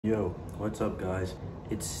Yo, what's up guys?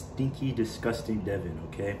 It's stinky, disgusting Devin,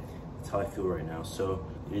 okay? That's how I feel right now. So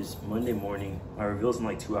it is Monday morning. My reveal's in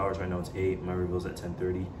like 2 hours right now. It's 8. My reveal's at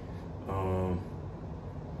 10:30.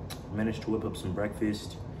 Managed to whip up some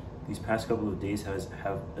breakfast. These past couple of days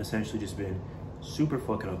have essentially just been super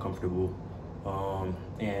fucking uncomfortable.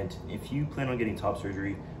 And if you plan on getting top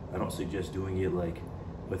surgery, I don't suggest doing it like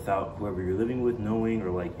without whoever you're living with knowing, or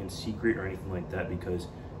like in secret or anything like that, because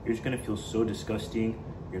you're just gonna feel so disgusting.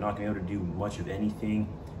 You're not gonna be able to do much of anything,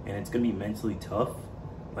 and it's gonna be mentally tough.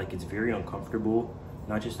 Like, it's very uncomfortable.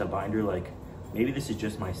 Not just a binder, like maybe this is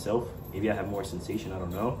just myself, maybe I have more sensation, I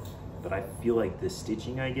don't know, but I feel like the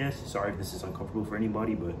stitching, I guess, sorry if this is uncomfortable for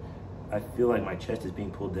anybody, but I feel like my chest is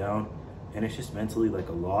being pulled down, and it's just mentally like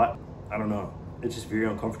a lot. I don't know, it's just very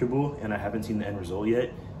uncomfortable, and I haven't seen the end result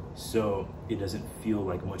yet, so it doesn't feel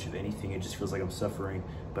like much of anything. It just feels like I'm suffering,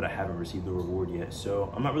 but I haven't received the reward yet.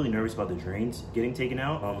 So I'm not really nervous about the drains getting taken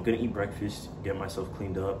out. I'm gonna eat breakfast, get myself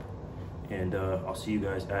cleaned up, and I'll see you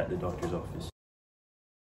guys at the doctor's office.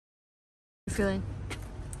 You're feeling?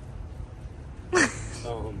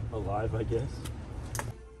 Alive, I guess.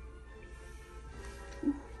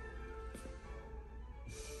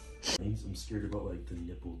 I'm scared about like the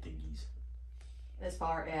nipple thingies. As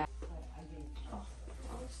far as oh,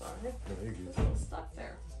 I'm sorry. No, you're good. It's a little stuck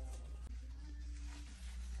there.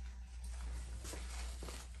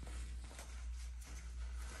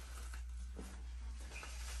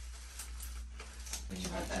 We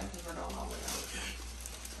should let that because we're going all the way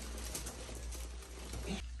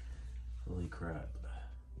out. Holy crap.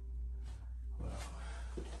 Wow.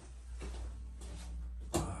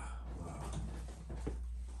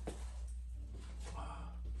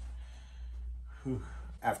 Wow.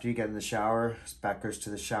 After you get in the shower, back goes to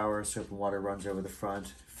the shower, soap and water runs over the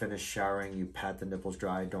front. Finish showering, you pat the nipples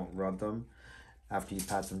dry, don't rub them. After you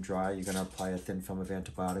pat them dry, you're gonna apply a thin film of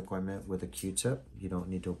antibiotic ointment with a Q-tip. You don't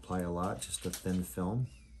need to apply a lot, just a thin film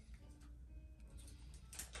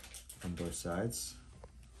on both sides.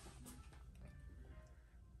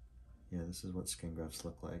 Yeah, this is what skin grafts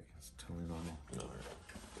look like. It's totally normal.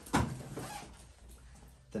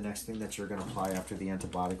 The next thing that you're going to apply after the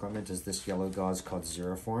antibiotic ointment is this yellow gauze called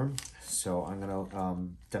Xeroform. So I'm going to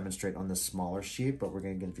demonstrate on this smaller sheet, but we're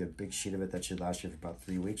going to give you a big sheet of it that should last you for about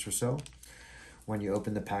 3 weeks or so. When you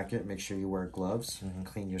open the packet, make sure you wear gloves and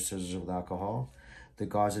clean your scissors with alcohol. The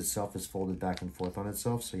gauze itself is folded back and forth on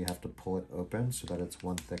itself, so you have to pull it open so that it's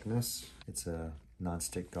one thickness. It's a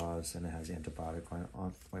non-stick gauze and it has antibiotic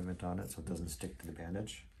ointment on it, so it doesn't stick to the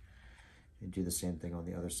bandage. You do the same thing on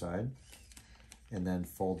the other side. And then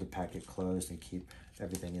fold the packet closed and keep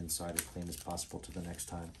everything inside as clean as possible to the next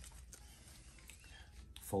time.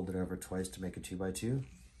 Fold it over twice to make a 2x2.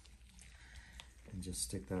 And just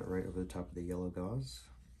stick that right over the top of the yellow gauze.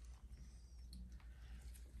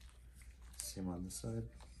 Same on this side.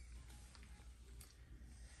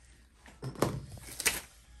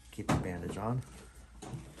 Keep the bandage on.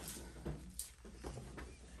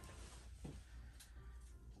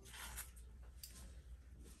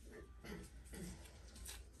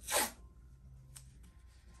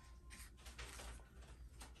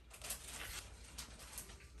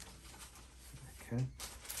 Okay.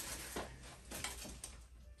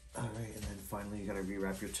 All right, and then finally you gotta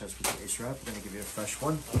rewrap your chest with the ace wrap. I'm gonna give you a fresh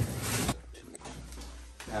one.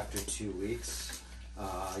 After 2 weeks,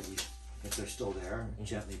 if they're still there,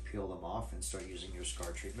 gently peel them off and start using your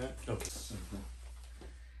scar treatment. Okay.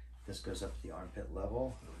 This goes up to the armpit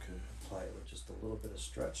level. Okay. Apply it with just a little bit of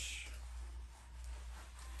stretch.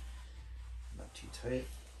 Not too tight.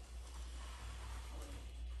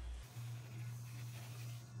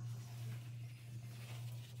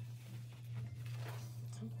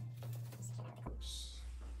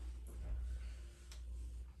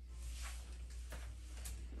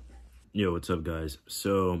 Yo, what's up guys?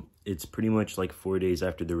 So it's pretty much like 4 days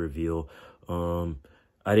after the reveal.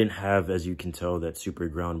 I didn't have, as you can tell, that super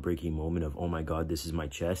groundbreaking moment of, oh my god, this is my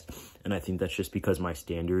chest. And I think that's just because my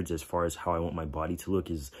standards as far as how I want my body to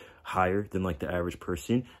look is higher than like the average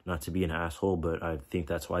person. Not to be an asshole, but I think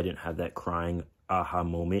that's why I didn't have that crying aha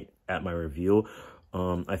moment at my reveal.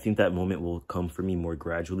 I think that moment will come for me more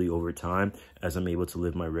gradually over time as I'm able to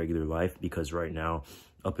live my regular life, because right now,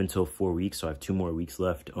 up until 4 weeks, so I have 2 more weeks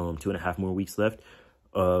left, 2.5 more weeks left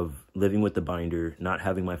of living with the binder, not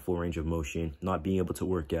having my full range of motion, not being able to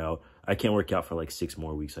work out. I can't work out for like 6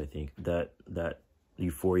 more weeks, I think. That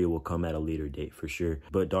euphoria will come at a later date for sure.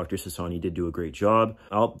 But Dr. Sassani did do a great job.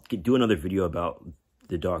 I'll do another video about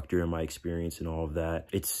the doctor and my experience and all of that.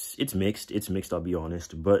 It's mixed, I'll be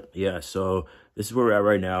honest. But yeah, so this is where we're at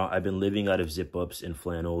right now. I've been living out of zip-ups and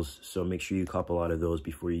flannels, so make sure you cop a lot of those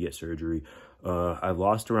before you get surgery. I've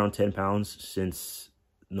lost around 10 pounds since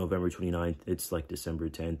November 29th. It's like December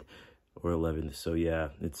 10th or 11th. So yeah,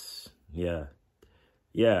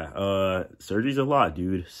 surgery's a lot,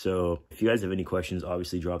 dude. So if you guys have any questions,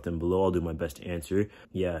 obviously drop them below. I'll do my best to answer.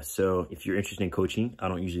 Yeah, so if you're interested in coaching, I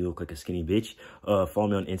don't usually look like a skinny bitch. Follow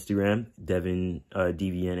me on Instagram, Devin,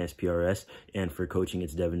 DVNSPRS. And for coaching,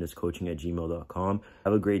 it's devindoescoaching@gmail.com.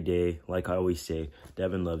 Have a great day. Like I always say,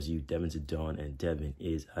 Devin loves you. Devin's a Don, and Devin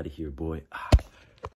is out of here, boy.